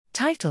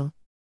Title: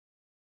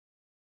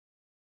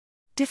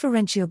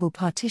 Differentiable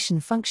partition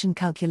function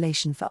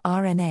calculation for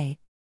RNA.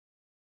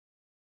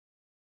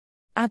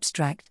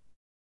 Abstract: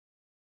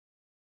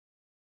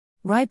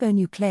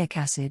 Ribonucleic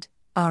acid,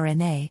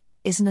 RNA,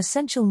 is an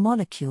essential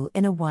molecule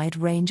in a wide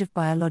range of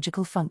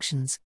biological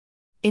functions.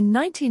 In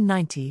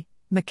 1990,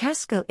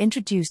 McCaskill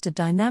introduced a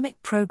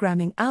dynamic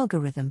programming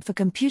algorithm for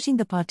computing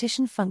the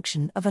partition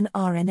function of an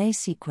RNA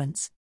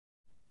sequence.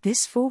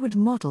 This forward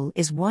model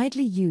is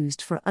widely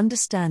used for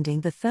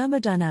understanding the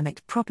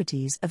thermodynamic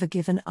properties of a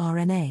given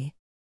RNA.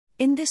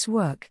 In this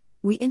work,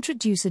 we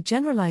introduce a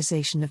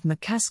generalization of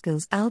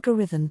McCaskill's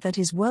algorithm that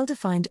is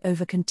well-defined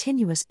over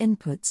continuous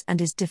inputs and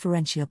is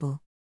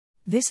differentiable.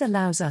 This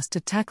allows us to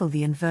tackle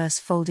the inverse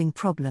folding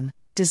problem,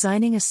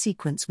 designing a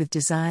sequence with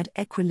desired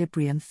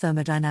equilibrium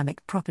thermodynamic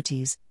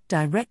properties,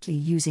 directly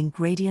using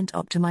gradient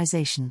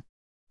optimization.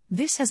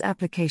 This has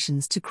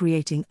applications to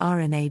creating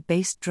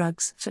RNA-based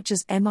drugs such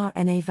as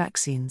mRNA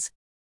vaccines.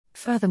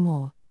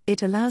 Furthermore,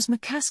 it allows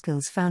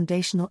McCaskill's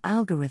foundational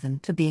algorithm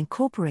to be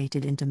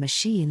incorporated into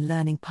machine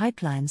learning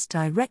pipelines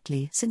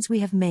directly, since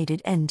we have made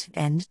it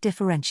end-to-end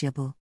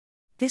differentiable.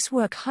 This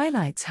work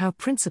highlights how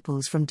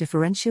principles from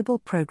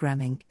differentiable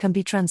programming can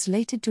be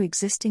translated to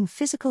existing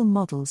physical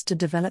models to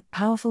develop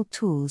powerful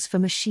tools for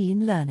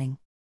machine learning.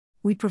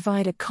 We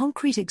provide a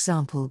concrete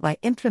example by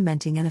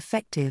implementing an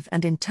effective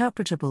and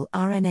interpretable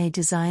RNA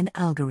design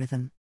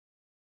algorithm.